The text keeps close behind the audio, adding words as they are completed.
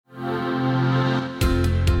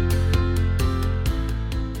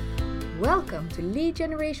to Lead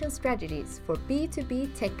Generation Strategies for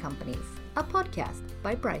B2B Tech Companies, a podcast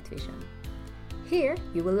by Bright Vision. Here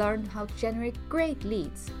you will learn how to generate great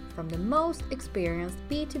leads from the most experienced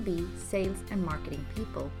B2B sales and marketing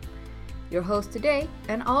people. Your host today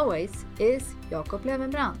and always is Jakob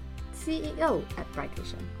Löwenbrand, CEO at Bright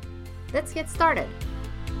Vision. Let's get started.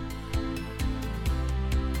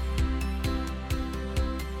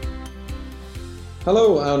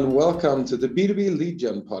 Hello and welcome to the B2B Lead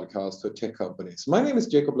Gen podcast for tech companies. My name is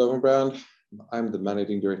Jakob Löwenbrand. I'm the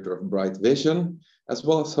managing director of Bright Vision, as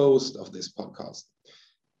well as host of this podcast.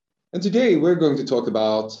 And today we're going to talk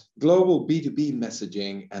about global B2B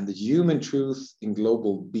messaging and the human truth in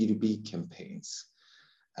global B2B campaigns.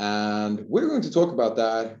 And we're going to talk about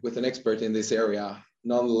that with an expert in this area,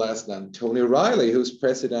 none less than Tony Riley, who's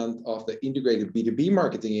president of the integrated B2B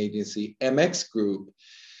marketing agency, MX Group.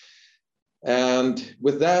 And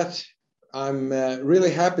with that, I'm really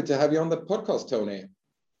happy to have you on the podcast, Tony.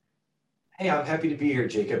 Hey, I'm happy to be here,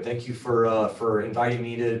 Jacob. Thank you for inviting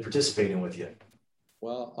me to participate in with you.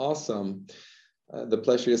 Well, awesome. The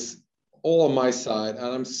pleasure is all on my side, and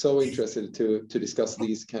I'm so interested to discuss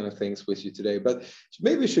these kind of things with you today. But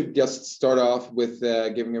maybe we should just start off with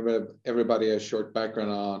giving everybody a short background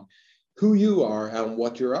on who you are and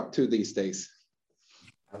what you're up to these days.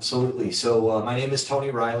 Absolutely. So my name is Tony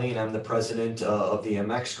Riley, and I'm the president of the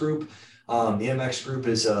MX Group. The MX Group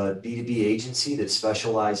is a B2B agency that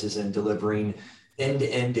specializes in delivering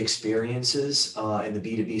end-to-end experiences in the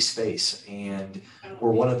B2B space. And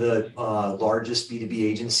we're one of the largest B2B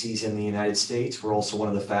agencies in the United States. We're also one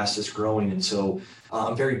of the fastest growing. And so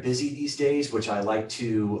I'm very busy these days, which I like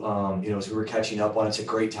to, as we were catching up on, it's a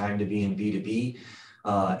great time to be in B2B.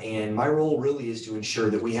 And my role really is to ensure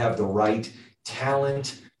that we have the right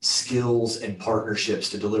talent, skills, and partnerships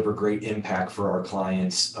to deliver great impact for our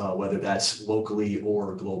clients, whether that's locally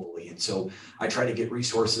or globally. And so I try to get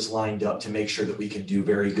resources lined up to make sure that we can do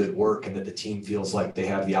very good work and that the team feels like they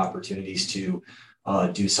have the opportunities to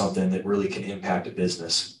do something that really can impact a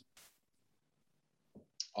business.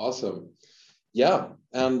 Awesome. Yeah.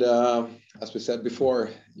 And as we said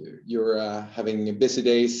before, you're having busy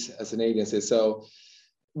days as an agency. So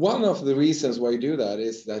one of the reasons why you do that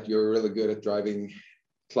is that you're really good at driving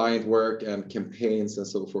client work and campaigns and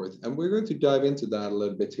so forth. And we're going to dive into that a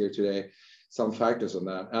little bit here today, some factors on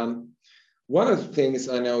that. And one of the things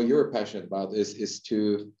I know you're passionate about is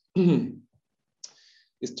to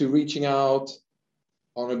reaching out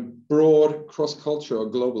on a broad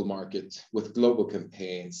cross-cultural global market with global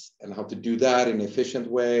campaigns, and how to do that in an efficient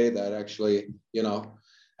way that actually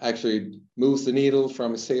moves the needle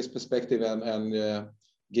from a sales perspective and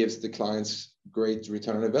gives the clients great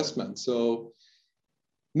return on investment. So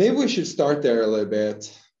maybe we should start there a little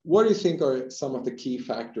bit. What do you think are some of the key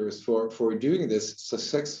factors for doing this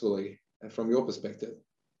successfully from your perspective?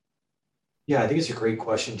 Yeah, I think it's a great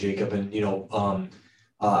question, Jacob. And,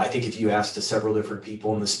 I think if you asked to several different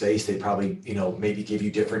people in the space, they probably, maybe give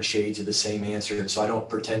you different shades of the same answer. And so I don't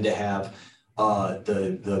pretend to have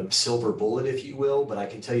the silver bullet, if you will, but I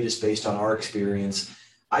can tell you just based on our experience,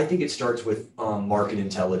 I think it starts with market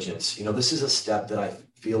intelligence. This is a step that I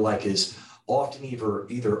feel like is often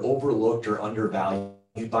either overlooked or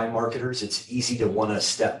undervalued by marketers. It's easy to want to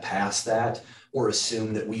step past that or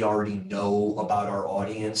assume that we already know about our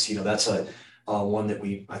audience. That's a one that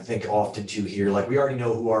I think often too hear, like we already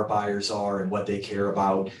know who our buyers are and what they care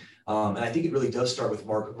about. And I think it really does start with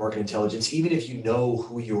market intelligence. Even if you know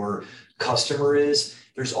who your customer is,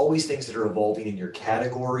 there's always things that are evolving in your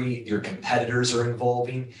category. Your competitors are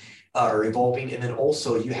evolving. And then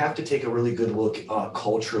also you have to take a really good look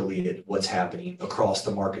culturally at what's happening across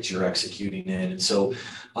the markets you're executing in. And so,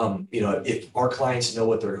 if our clients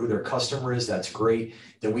know who their customer is, that's great.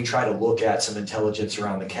 Then we try to look at some intelligence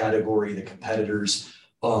around the category, the competitors,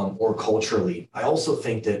 or culturally. I also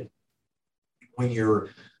think that when you're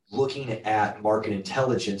looking at market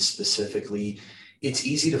intelligence specifically, it's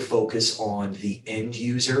easy to focus on the end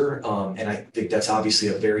user, and I think that's obviously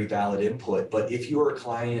a very valid input. But if you're a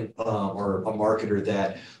client or a marketer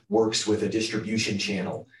that works with a distribution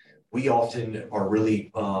channel, we often are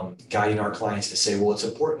really guiding our clients to say, well, it's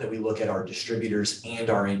important that we look at our distributors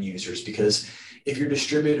and our end users, because if your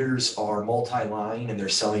distributors are multi-line and they're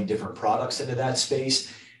selling different products into that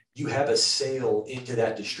space, you have a sale into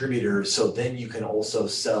that distributor, so then you can also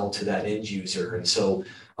sell to that end user. And so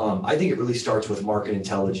I think it really starts with market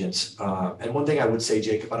intelligence. And one thing I would say,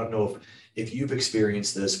 Jacob, I don't know if you've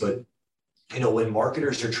experienced this, but when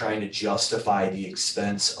marketers are trying to justify the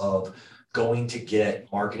expense of going to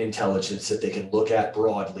get market intelligence that they can look at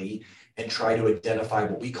broadly and try to identify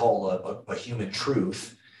what we call a human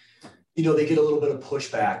truth, they get a little bit of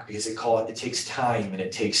pushback because it takes time and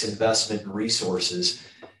it takes investment and resources.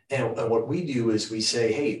 And what we do is we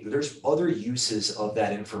say, hey, there's other uses of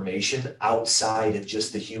that information outside of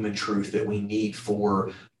just the human truth that we need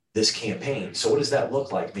for this campaign. So what does that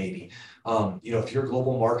look like maybe? If you're a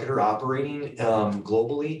global marketer operating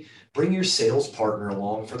globally, bring your sales partner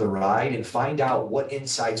along for the ride and find out what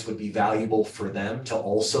insights would be valuable for them to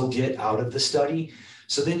also get out of the study.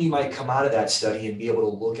 So then you might come out of that study and be able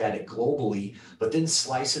to look at it globally, but then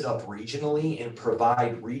slice it up regionally and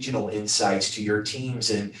provide regional insights to your teams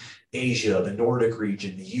in Asia, the Nordic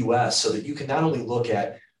region, the US, so that you can not only look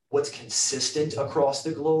at what's consistent across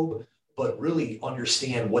the globe, but really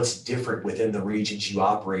understand what's different within the regions you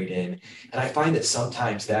operate in. And I find that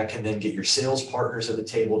sometimes that can then get your sales partners at the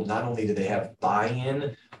table. Not only do they have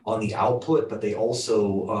buy-in on the output, but they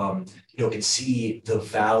also can see the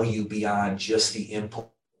value beyond just the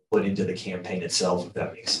input into the campaign itself, if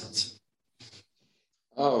that makes sense.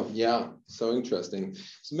 Oh, yeah, so interesting.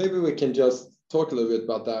 So maybe we can just talk a little bit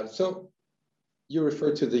about that. So you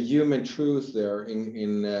refer to the human truth there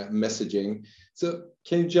in messaging. So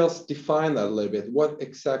can you just define that a little bit? What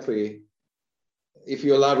exactly, if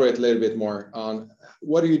you elaborate a little bit more on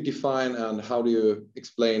what do you define and how do you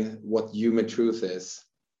explain what human truth is?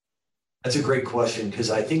 That's a great question,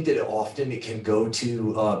 because I think that often it can go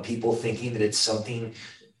to people thinking that it's something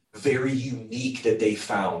very unique that they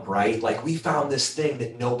found, right? Like, we found this thing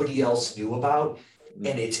that nobody else knew about,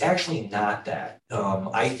 and it's actually not that.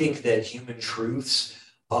 I think that human truths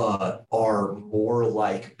are more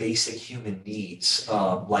like basic human needs,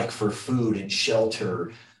 like for food and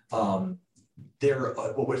shelter.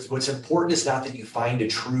 What's important is not that you find a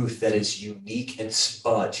truth that is unique and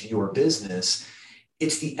to your business.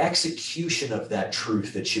 It's the execution of that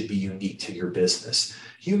truth that should be unique to your business.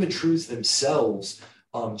 Human truths themselves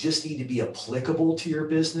just need to be applicable to your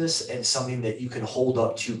business and something that you can hold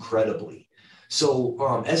up to credibly.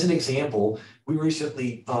 So as an example, we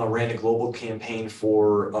recently ran a global campaign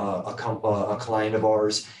for a client of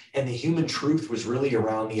ours, and the human truth was really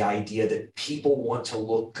around the idea that people want to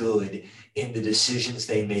look good in the decisions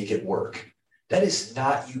they make at work. That is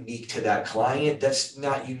not unique to that client. That's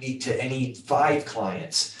not unique to any 5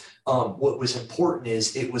 clients. What was important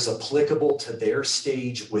is it was applicable to their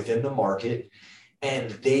stage within the market,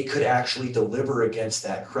 and they could actually deliver against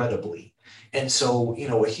that credibly. And so,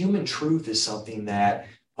 a human truth is something that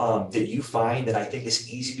you find that I think is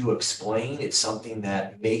easy to explain. It's something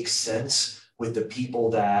that makes sense with the people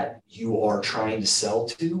that you are trying to sell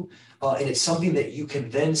to. And it's something that you can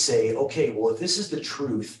then say, okay, well, if this is the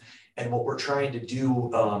truth, and what we're trying to do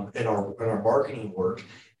in our marketing work,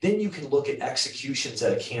 then you can look at executions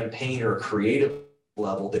at a campaign or a creative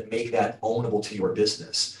level that make that ownable to your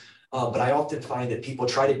business. But I often find that people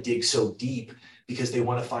try to dig so deep because they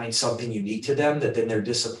want to find something unique to them that then they're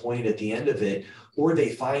disappointed at the end of it, or they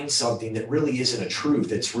find something that really isn't a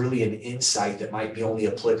truth. It's really an insight that might be only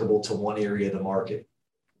applicable to one area of the market.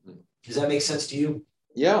 Does that make sense to you?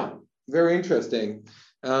 Yeah, very interesting.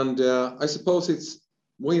 And I suppose it's,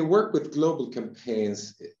 when you work with global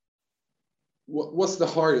campaigns, what's the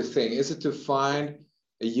hardest thing? Is it to find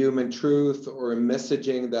a human truth or a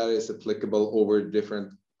messaging that is applicable over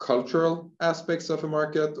different cultural aspects of a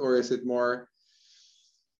market, or is it more,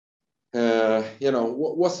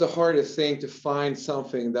 what's the hardest thing to find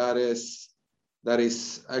something that is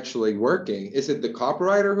actually working? Is it the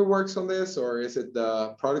copywriter who works on this, or is it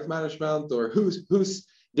the product management, or who's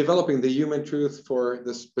developing the human truth for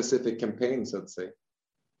the specific campaigns, let's say?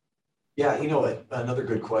 Yeah, another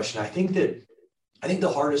good question. I think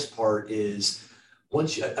the hardest part is I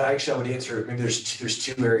would answer, maybe there's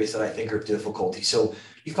 2 areas that I think are difficulty. So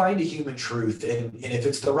you find a human truth, and if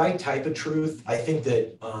it's the right type of truth, I think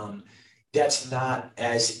that that's not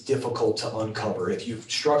as difficult to uncover. If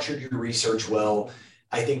you've structured your research well,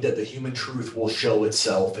 I think that the human truth will show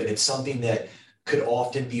itself, and it's something that could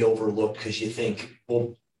often be overlooked because you think,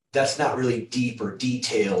 well, that's not really deep or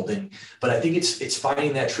detailed. But I think it's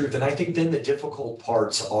finding that truth. And I think then the difficult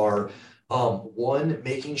parts are, one,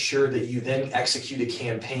 making sure that you then execute a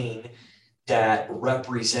campaign that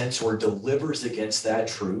represents or delivers against that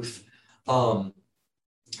truth. And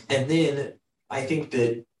then I think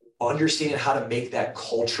that understanding how to make that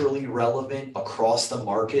culturally relevant across the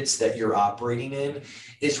markets that you're operating in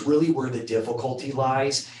is really where the difficulty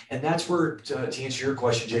lies. And that's where, to answer your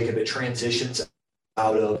question, Jacob, it transitions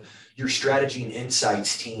out of your strategy and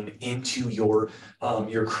insights team into your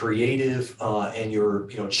creative and your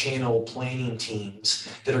channel planning teams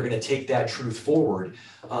that are going to take that truth forward.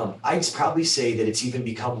 I'd probably say that it's even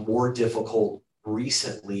become more difficult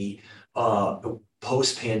recently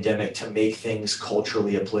post-pandemic to make things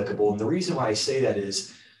culturally applicable. And the reason why I say that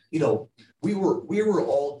is, we were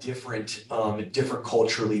all different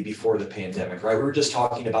culturally before the pandemic, right? We were just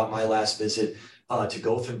talking about my last visit to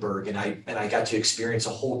Gothenburg, and I got to experience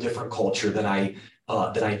a whole different culture than I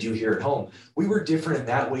do here at home. We were different in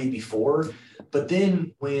that way before, but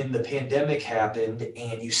then when the pandemic happened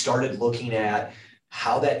and you started looking at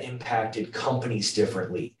how that impacted companies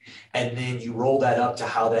differently, and then you roll that up to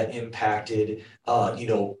how that impacted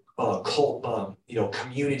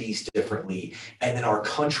communities differently, and then our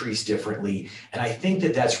countries differently. And I think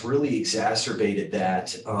that that's really exacerbated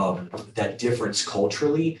that difference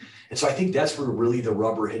culturally. And so I think that's where really the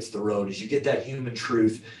rubber hits the road, is you get that human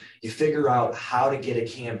truth, you figure out how to get a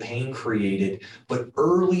campaign created, but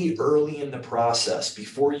early in the process,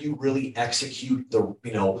 before you really execute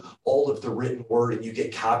all of the written word and you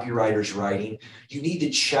get copywriters writing, you need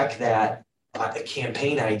to check that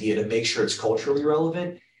campaign idea to make sure it's culturally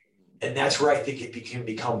relevant. And that's where I think it can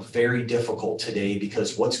become very difficult today,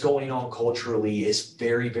 because what's going on culturally is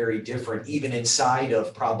very, very different, even inside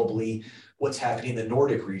of probably what's happening in the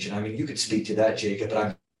Nordic region. I mean, you could speak to that, Jacob, but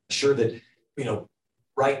I'm sure that,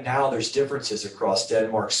 right now there's differences across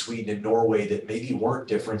Denmark, Sweden, and Norway that maybe weren't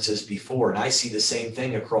differences before. And I see the same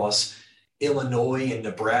thing across Illinois and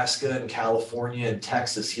Nebraska and California and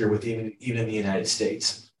Texas here with even in the United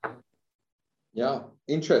States. Yeah,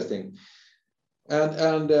 interesting.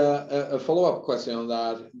 And a follow-up question on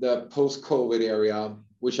that, the post-COVID area,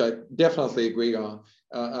 which I definitely agree on.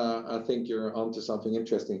 I think you're onto something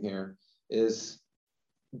interesting here. Is,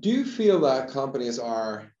 do you feel that companies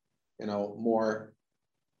are,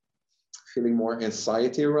 feeling more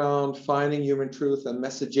anxiety around finding human truth and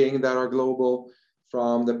messaging that are global,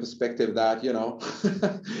 from the perspective that,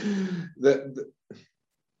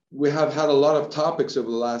 we have had a lot of topics over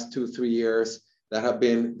the last 2-3 years that have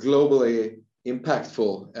been globally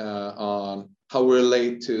impactful on how we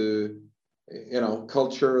relate to,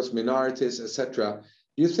 cultures, minorities, etc.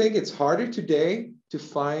 Do you think it's harder today to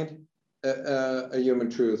find a human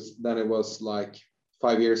truth than it was like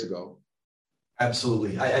 5 years ago?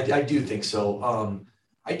 Absolutely, I do think so.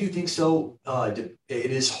 I do think so. It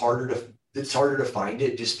is harder to find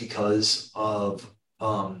it, just because of.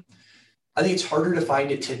 I think it's harder to find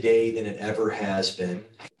it today than it ever has been.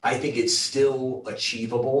 I think it's still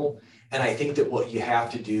achievable. And I think that what you have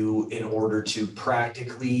to do in order to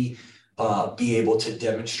practically be able to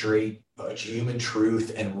demonstrate human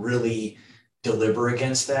truth and really deliver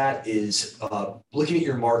against that is looking at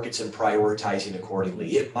your markets and prioritizing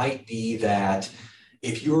accordingly. It might be that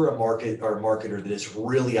if you're a marketer that is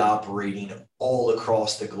really operating all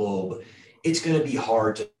across the globe, it's going to be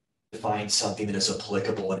hard to find something that is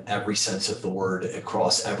applicable in every sense of the word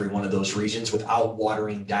across every one of those regions without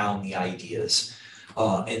watering down the ideas.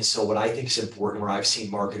 And so what I think is important, where I've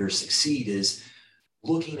seen marketers succeed, is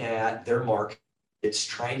looking at their markets,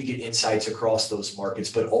 trying to get insights across those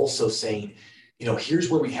markets, but also saying, here's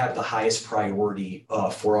where we have the highest priority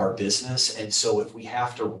for our business. And so if we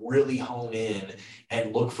have to really hone in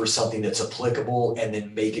and look for something that's applicable and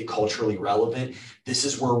then make it culturally relevant, this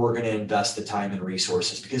is where we're going to invest the time and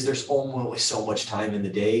resources, because there's only so much time in the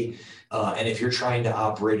day. And if you're trying to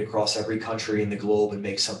operate across every country in the globe and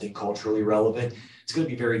make something culturally relevant, it's going to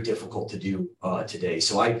be very difficult to do today.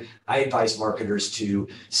 So I advise marketers to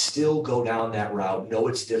still go down that route. Know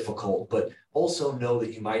it's difficult, but also know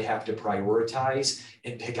that you might have to prioritize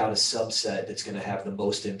and pick out a subset that's going to have the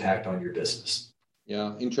most impact on your business.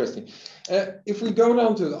 Yeah, interesting. If we go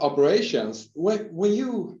down to the operations, what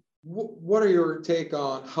are your take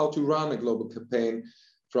on how to run a global campaign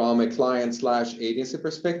from a client/agency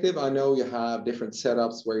perspective? I know you have different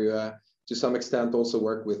setups where you, to some extent, also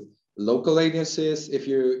work with local agencies. If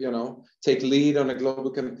you take lead on a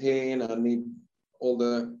global campaign and need all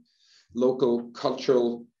the local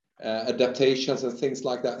cultural adaptations and things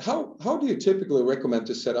like that, how do you typically recommend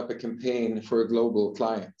to set up a campaign for a global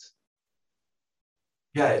client?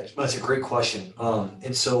 Yeah, that's a great question.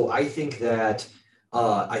 And so I think that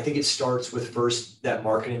it starts with first that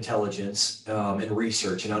market intelligence and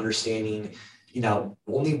research and understanding, not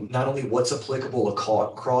only what's applicable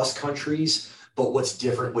across countries, but what's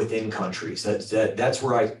different within countries. That's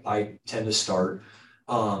where I tend to start.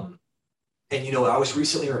 And I was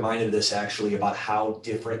recently reminded of this actually, about how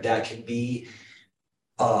different that can be.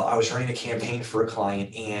 I was running a campaign for a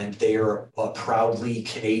client, and they are a proudly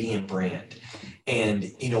Canadian brand. And,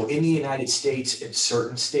 in the United States, in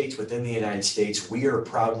certain states within the United States, we are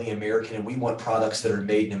proudly American, and we want products that are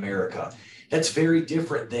made in America. That's very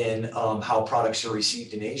different than how products are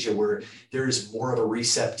received in Asia, where there's more of a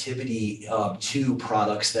receptivity to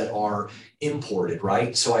products that are imported,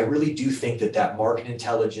 right? So I really do think that that market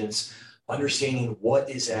intelligence, understanding what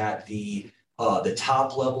is at the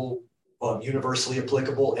top level, universally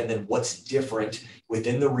applicable, and then what's different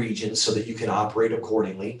within the region so that you can operate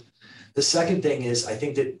accordingly. The second thing is I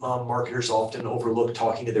think that marketers often overlook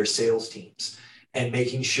talking to their sales teams and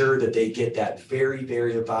making sure that they get that very,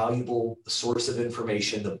 very valuable source of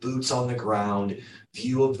information, the boots on the ground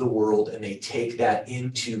view of the world, and they take that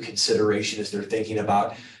into consideration as they're thinking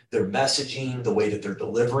about their messaging, the way that they're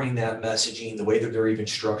delivering that messaging, the way that they're even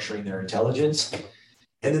structuring their intelligence.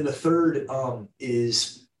 And then the third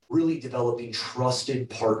is really developing trusted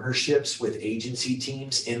partnerships with agency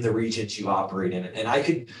teams in the regions you operate in.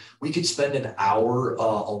 And we could spend an hour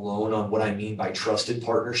alone on what I mean by trusted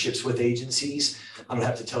partnerships with agencies. I'm gonna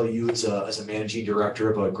have to tell you as a managing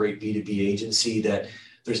director of a great B2B agency that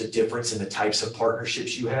there's a difference in the types of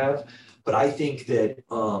partnerships you have. But I think that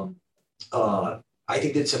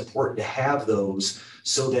it's important to have those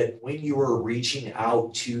so that when you are reaching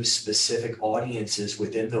out to specific audiences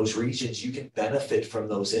within those regions, you can benefit from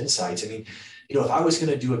those insights. I mean, if I was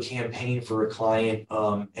going to do a campaign for a client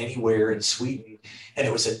anywhere in Sweden and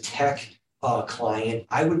it was a tech client,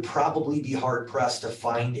 I would probably be hard pressed to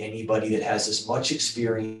find anybody that has as much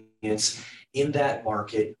experience in that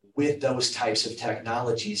market with those types of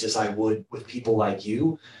technologies as I would with people like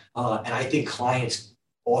you. And I think clients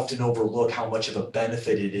often overlook how much of a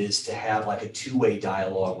benefit it is to have like a two-way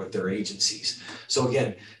dialogue with their agencies. So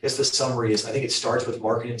again, I guess the summary is I think it starts with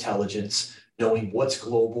market intelligence, knowing what's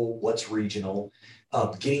global, what's regional,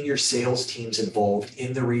 getting your sales teams involved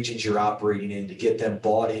in the regions you're operating in to get them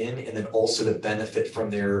bought in, and then also to benefit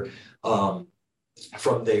from their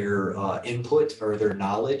input or their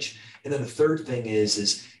knowledge. And then the third thing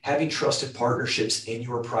is having trusted partnerships in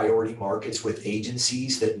your priority markets with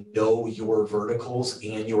agencies that know your verticals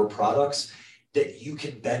and your products, that you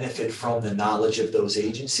can benefit from the knowledge of those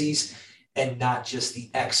agencies and not just the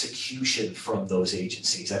execution from those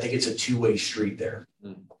agencies. I think it's a two-way street there.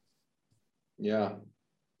 Yeah,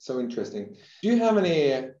 so interesting. Do you have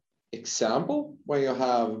any example where you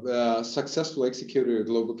have successfully executed a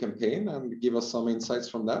global campaign, and give us some insights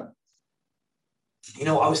from that?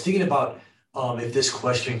 I was thinking about if this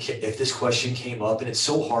question came up, and it's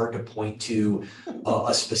so hard to point to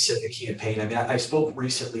a specific campaign. I mean, I spoke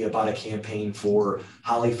recently about a campaign for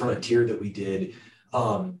Holly Frontier that we did,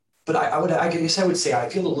 but I guess I would say I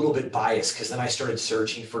feel a little bit biased because then I started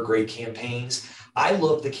searching for great campaigns. I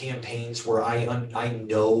love the campaigns where I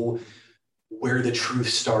know where the truth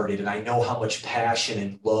started and I know how much passion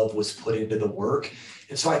and love was put into the work.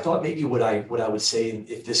 And so I thought maybe what I would say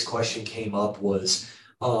if this question came up was,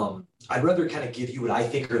 I'd rather kind of give you what I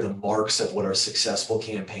think are the marks of what our successful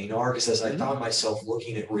campaign are, because as I found myself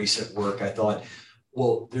looking at recent work, I thought,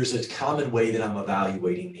 well, there's a common way that I'm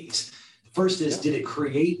evaluating these. First is, did it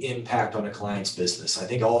create impact on a client's business? I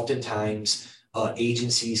think oftentimes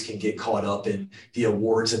agencies can get caught up in the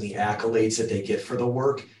awards and the accolades that they get for the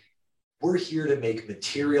work. We're here to make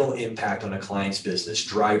material impact on a client's business,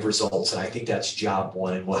 drive results. And I think that's job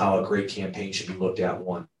one and how a great campaign should be looked at.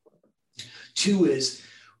 One. Two is,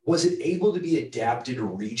 was it able to be adapted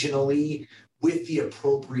regionally with the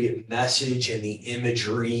appropriate message and the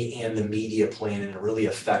imagery and the media plan in a really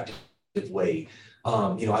effective way?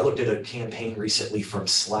 I looked at a campaign recently from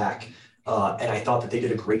Slack, and I thought that they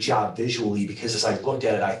did a great job visually, because as I looked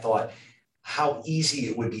at it, I thought how easy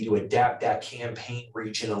it would be to adapt that campaign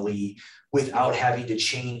regionally without having to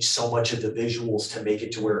change so much of the visuals to make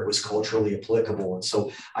it to where it was culturally applicable. And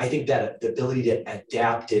so I think that the ability to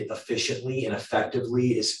adapt it efficiently and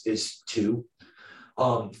effectively is two.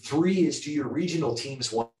 Three is, do your regional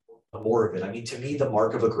teams want more of it? I mean, to me, the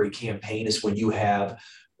mark of a great campaign is when you have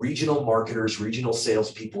regional marketers, regional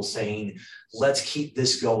salespeople saying, let's keep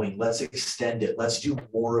this going, let's extend it, let's do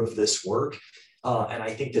more of this work. And I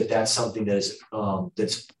think that that's something that is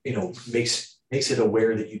makes it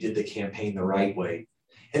aware that you did the campaign the right way.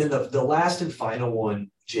 And then the last and final one,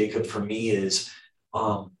 Jacob, for me is,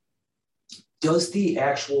 does the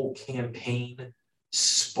actual campaign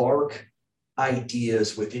spark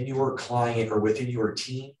ideas within your client or within your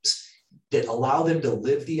teams that allow them to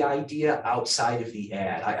live the idea outside of the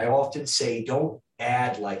ad? I often say, don't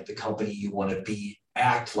add like the company you want to be,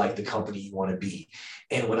 act like the company you want to be.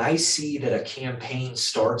 And when I see that a campaign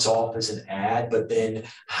starts off as an ad, but then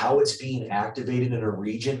how it's being activated in a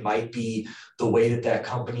region might be the way that that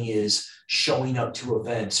company is showing up to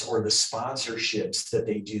events, or the sponsorships that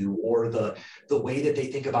they do, or the way that they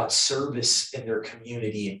think about service in their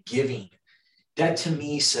community and giving. that to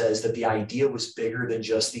me says that the idea was bigger than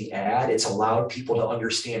just the ad. It's allowed people to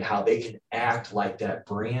understand how they can act like that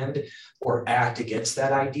brand or act against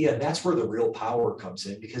that idea. And that's where the real power comes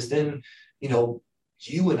in, because then,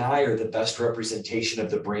 you and I are the best representation of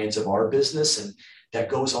the brands of our business. And that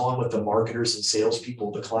goes on with the marketers and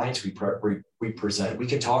salespeople, the clients we present. We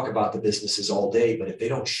can talk about the businesses all day, but if they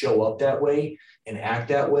don't show up that way and act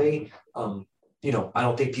that way, I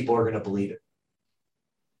don't think people are going to believe it.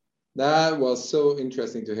 That was so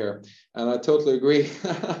interesting to hear, and I totally agree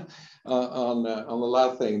on the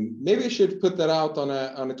last thing. Maybe I should put that out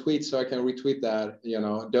on a tweet so I can retweet that.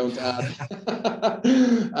 Don't add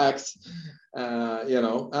acts.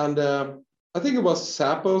 And I think it was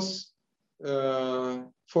Zappos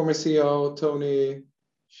former CEO Tony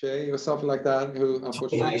Hsieh or something like that, who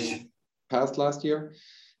unfortunately passed last year.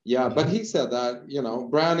 Yeah, but he said that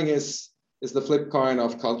branding is the flip coin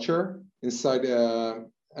of culture inside.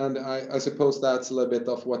 And I suppose that's a little bit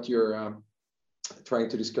of what you're trying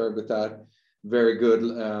to describe with that very good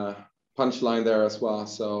punchline there as well.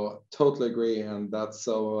 So totally agree, and that's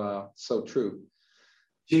so true.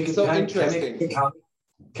 Jacob, so interesting.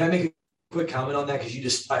 Can I make a quick comment on that?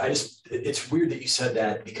 Because it's weird that you said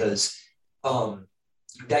that, because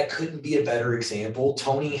that couldn't be a better example.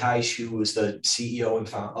 Tony Hsieh, who was the CEO and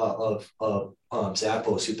of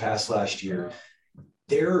Zappos, who passed last year,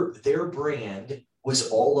 their brand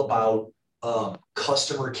was all about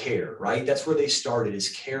customer care, right? That's where they started, is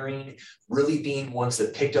caring, really being ones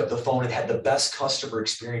that picked up the phone and had the best customer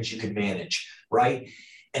experience you could manage, right?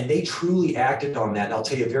 And they truly acted on that. And I'll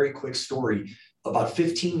tell you a very quick story. About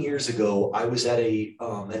 15 years ago, I was at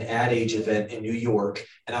an Ad Age event in New York,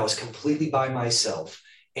 and I was completely by myself.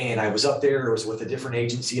 And I was up there, I was with a different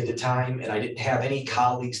agency at the time, and I didn't have any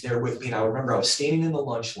colleagues there with me. And I remember I was standing in the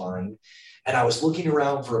lunch line, and I was looking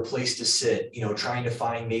around for a place to sit, trying to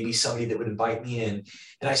find maybe somebody that would invite me in.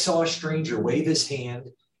 And I saw a stranger wave his hand,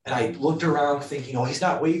 and I looked around thinking, he's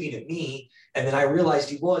not waving at me. And then I realized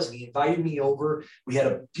he was, and he invited me over. We had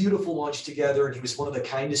a beautiful lunch together, and he was one of the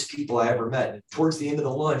kindest people I ever met. And towards the end of the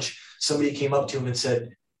lunch, somebody came up to him and said,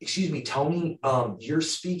 "Excuse me, Tony, you're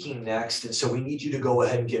speaking next, and so we need you to go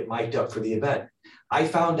ahead and get mic'd up for the event." I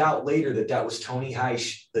found out later that was Tony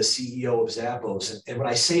Hsieh, the CEO of Zappos. And what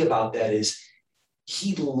I say about that is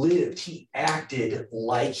he acted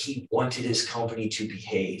like he wanted his company to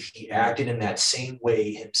behave. He acted in that same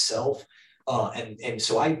way himself. And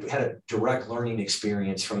so I had a direct learning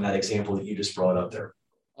experience from that example that you just brought up there.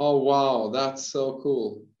 Oh, wow. That's so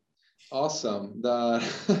cool. Awesome.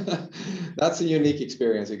 That's a unique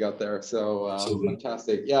experience you got there. So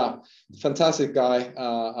fantastic. Yeah, fantastic guy.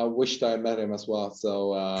 I wished I met him as well.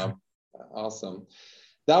 So awesome.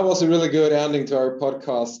 That was a really good ending to our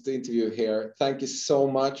podcast interview here. Thank you so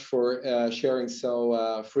much for sharing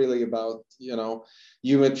so freely about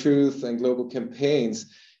human truth and global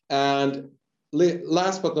campaigns. And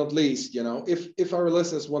last but not least, if our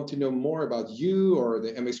listeners want to know more about you or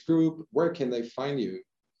the MX Group, where can they find you?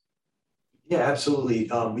 Yeah, absolutely.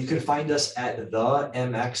 You can find us at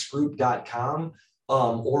themxgroup.com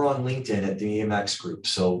or on LinkedIn at the MX Group.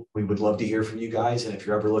 So we would love to hear from you guys. And if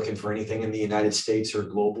you're ever looking for anything in the United States or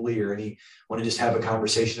globally, or want to just have a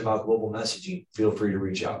conversation about global messaging, feel free to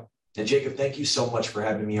reach out. And Jacob, thank you so much for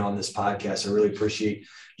having me on this podcast. I really appreciate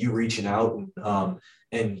you reaching out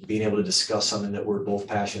and being able to discuss something that we're both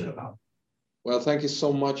passionate about. Well, thank you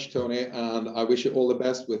so much, Tony. And I wish you all the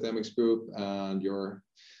best with MX Group and your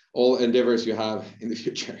all endeavors you have in the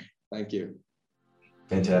future. Thank you.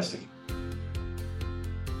 Fantastic.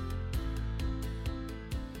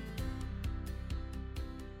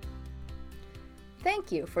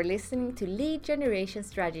 Thank you for listening to Lead Generation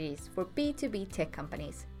Strategies for B2B tech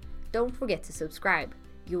companies. Don't forget to subscribe.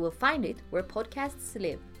 You will find it where podcasts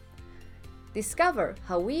live. Discover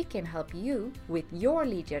how we can help you with your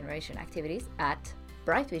lead generation activities at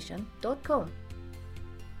brightvision.com.